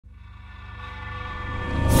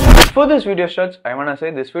Before this video starts, I want to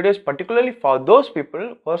say this video is particularly for those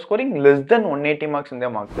people who are scoring less than 180 marks in their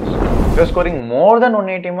mark test. If you are scoring more than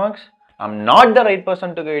 180 marks, I'm not the right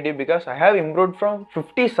person to guide you because I have improved from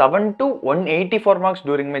 57 to 184 marks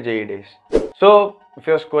during my JEE days. So, if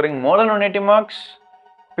you are scoring more than 180 marks,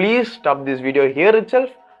 please stop this video here itself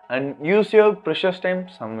and use your precious time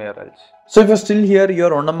somewhere else. So if you're still here,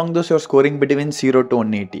 you're one among those who are scoring between 0 to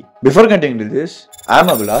 180. Before continuing to this, I'm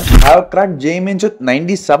Abhilash. I have cracked JEE Mains with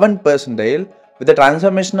 97 percentile with a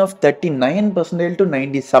transformation of 39 percentile to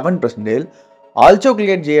 97 percentile. Also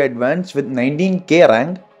cleared JEE Advanced with 19k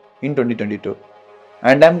rank in 2022.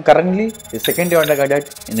 And I'm currently a second year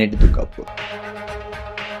undergraduate in iitlife.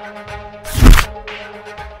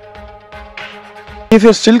 If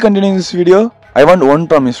you're still continuing this video, I want one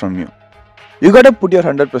promise from you. You gotta put your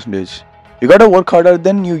 100%. You gotta work harder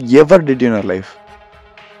than you ever did in your life.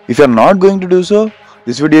 If you're not going to do so,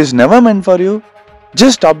 this video is never meant for you.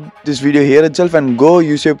 Just stop this video here itself and go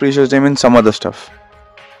use your precious time in some other stuff.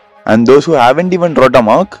 And those who haven't even wrote a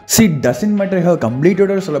mark, see, it doesn't matter if you have completed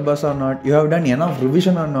your syllabus or not, you have done enough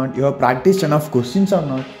revision or not, you have practiced enough questions or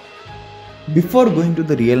not. Before going to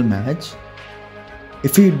the real match,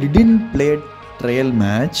 if you didn't play a trial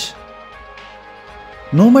match,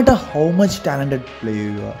 no matter how much talented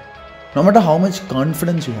player you are, no matter how much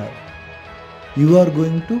confidence you have, you are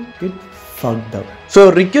going to get fucked up. So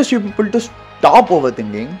I request you people to stop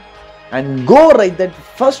overthinking and go write that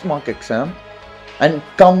first mock exam and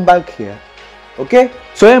come back here. Okay?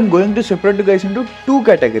 So I am going to separate you guys into two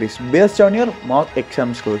categories based on your mock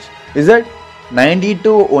exam scores. Is that 90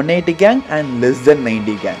 to 180 gang and less than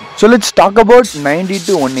 90 gang. So let's talk about 90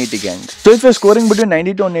 to 180 gang. So if you're scoring between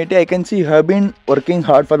 90 to 180, I can see you have been working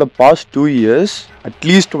hard for the past 2 years, at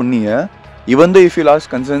least 1 year. Even though if you lost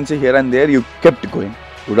consistency here and there, you kept going.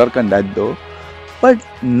 Good work on that though. But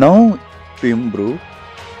now to improve,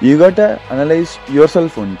 you gotta analyze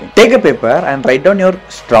yourself one thing. Take a paper and write down your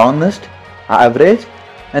strongest, average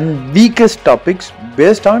and weakest topics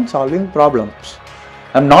based on solving problems.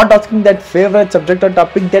 I'm not asking that favorite subject or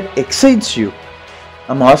topic that excites you.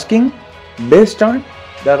 I'm asking based on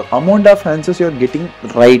the amount of answers you're getting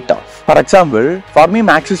right off. For example, for me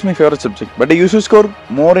maths is my favorite subject, but I used to score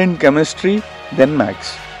more in chemistry than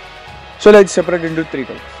maths. So let's separate into three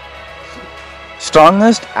types.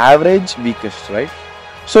 Strongest, average, weakest, right?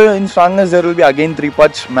 So in strongest there will be again three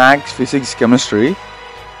parts: maths, physics, chemistry.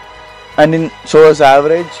 And in so as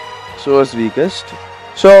average, so as weakest.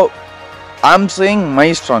 So I'm saying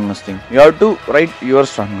my strongest thing. You have to write your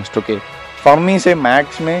strongest, okay? For me, say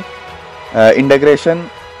maths mein integration,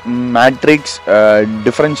 matrix,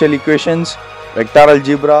 differential equations, vector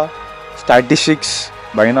algebra, statistics,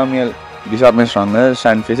 binomial. These are my strongest.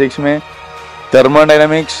 And physics mein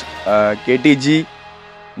thermodynamics, KTG,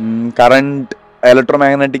 current,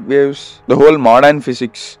 electromagnetic waves, the whole modern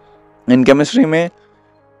physics. In chemistry mein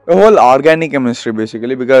the whole organic chemistry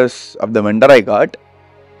basically because of the mentor I got.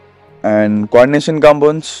 And coordination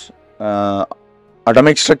compounds,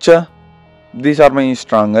 atomic structure, these are my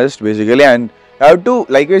strongest basically. And you have to,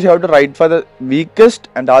 likewise you have to write for the weakest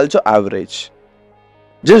and also average.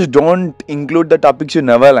 Just don't include the topics you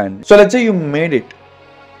never learned. So let's say you made it.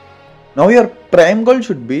 Now your prime goal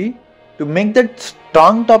should be to make that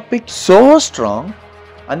strong topic so strong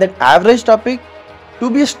and that average topic to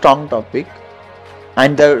be a strong topic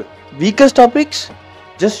and the weakest topics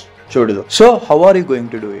just chodo. So how are you going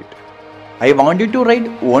to do it? I want you to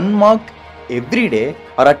write 1 mark every day,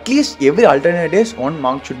 or at least every alternate days 1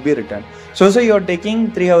 mark should be written. So say you are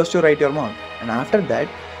taking 3 hours to write your mark, and after that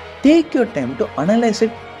take your time to analyze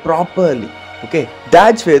it properly. Okay,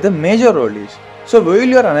 that's where the major role is. So while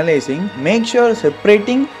you are analyzing, make sure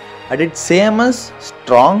separating at its same as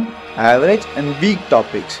strong, average and weak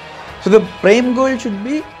topics. So the prime goal should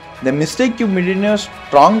be the mistake you made in your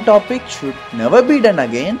strong topic should never be done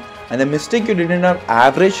again, and the mistake you did in your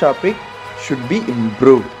average topic should be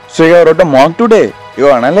improved. So you have wrote a mock today, you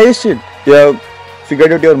have analyzed it, you have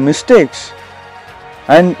figured out your mistakes,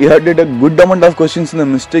 and you have did a good amount of questions in the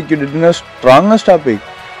mistake you did in your strongest topic,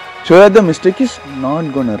 so that the mistake is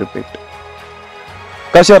not gonna repeat.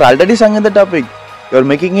 Because you are already strong in the topic, you are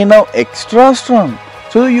making it now extra strong,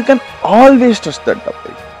 so you can always trust that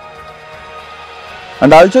topic.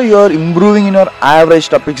 And also you are improving in your average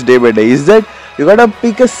topics day by day. Is that you gotta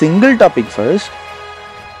pick a single topic first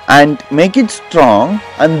and make it strong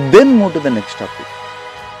and then move to the next topic.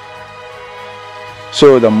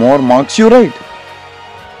 So the more marks you write,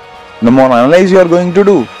 the more analyze you are going to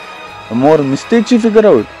do, the more mistakes you figure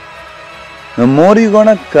out, the more you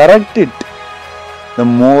gonna correct it, the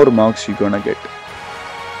more marks you gonna get.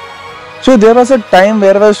 So there was a time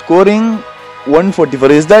where I was scoring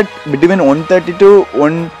 144. Is that between 130 to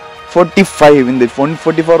 145? In the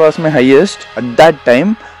 144 was my highest at that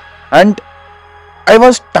time, and I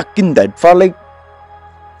was stuck in that for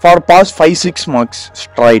past 5-6 months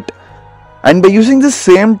straight. And by using the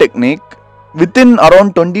same technique within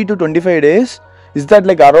around 20 to 25 days, is that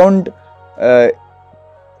like around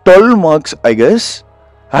 12 marks, I guess,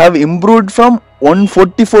 I have improved from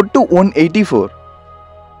 144 to 184.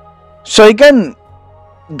 So I can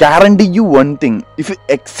guarantee you one thing: if you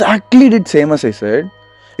exactly did same as I said,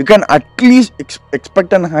 you can at least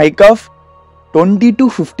expect an hike of 20 to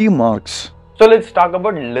 50 marks. So let's talk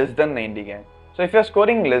about less than 90 gang. So if you're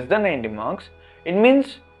scoring less than 90 marks, it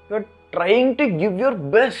means you're trying to give your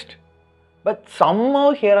best, but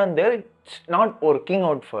somehow here and there it's not working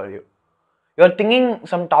out for you. You're thinking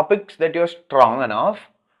some topics that you're strong enough,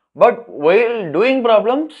 but while doing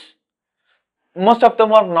problems, most of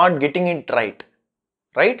them are not getting it right.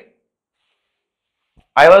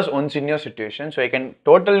 I was once in your situation, so I can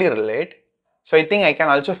totally relate. So I think I can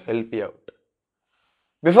also help you out.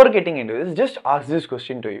 Before getting into this, just ask this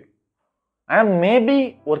question to you. I am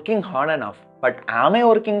maybe working hard enough, but am I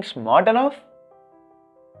working smart enough?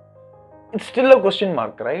 It's still a question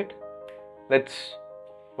mark, right? Let's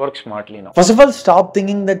work smartly now. First of all, stop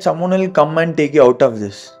thinking that someone will come and take you out of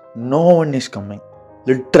this. No one is coming.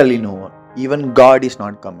 Literally no one. Even God is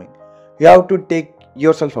not coming. You have to take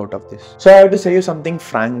yourself out of this. So I have to say you something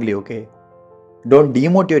frankly, okay? Don't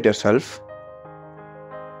demotivate yourself.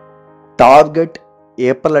 Target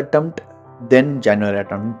April attempt, then January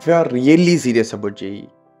attempt. If you are really serious about JEE,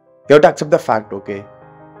 you have to accept the fact, okay?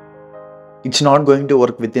 It's not going to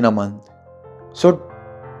work within a month. So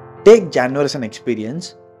take January as an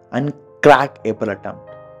experience and crack April attempt.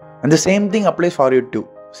 And the same thing applies for you too.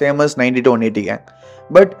 Same as 90 to 180 gang.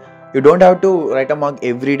 But you don't have to write a mark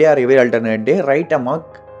every day or every alternate day. Write a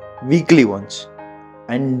mark weekly once.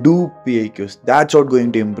 And do PAQs. That's what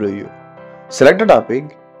going to improve you. Select a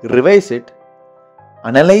topic, revise it,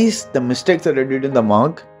 analyze the mistakes that you did in the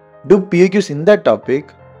mark, do PAQs in that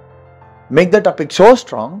topic, make the topic so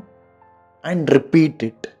strong, and repeat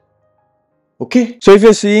it. Okay? So if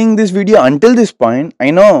you're seeing this video until this point,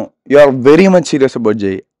 I know you are very much serious about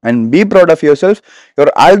JEE. And be proud of yourself. You're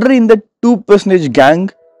already in the 2% gang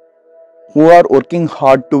who are working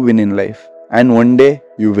hard to win in life. And one day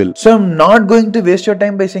you will. So I'm not going to waste your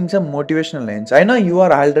time by saying some motivational lines. I know you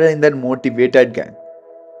are already in that motivated gang.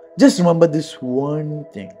 Just remember this one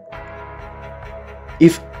thing.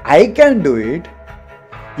 If I can do it,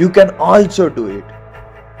 you can also do it.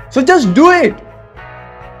 So just do it.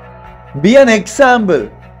 Be an example.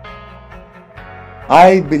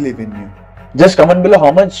 I believe in you. Just comment below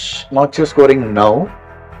how much marks you're scoring now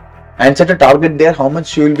and set a target there how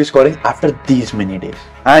much you will be scoring after these many days.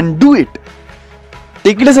 And do it.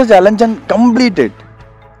 Take it as a challenge and complete it.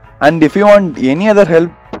 And if you want any other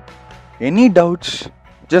help, any doubts,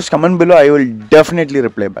 just comment below. I will definitely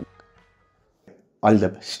reply back. All the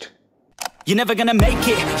best. You're never gonna make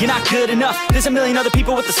it, you're not good enough. There's a million other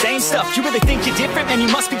people with the same stuff. You really think you're different? Man,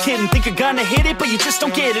 you must be kidding. Think you're gonna hit it, but you just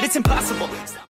don't get it. It's impossible.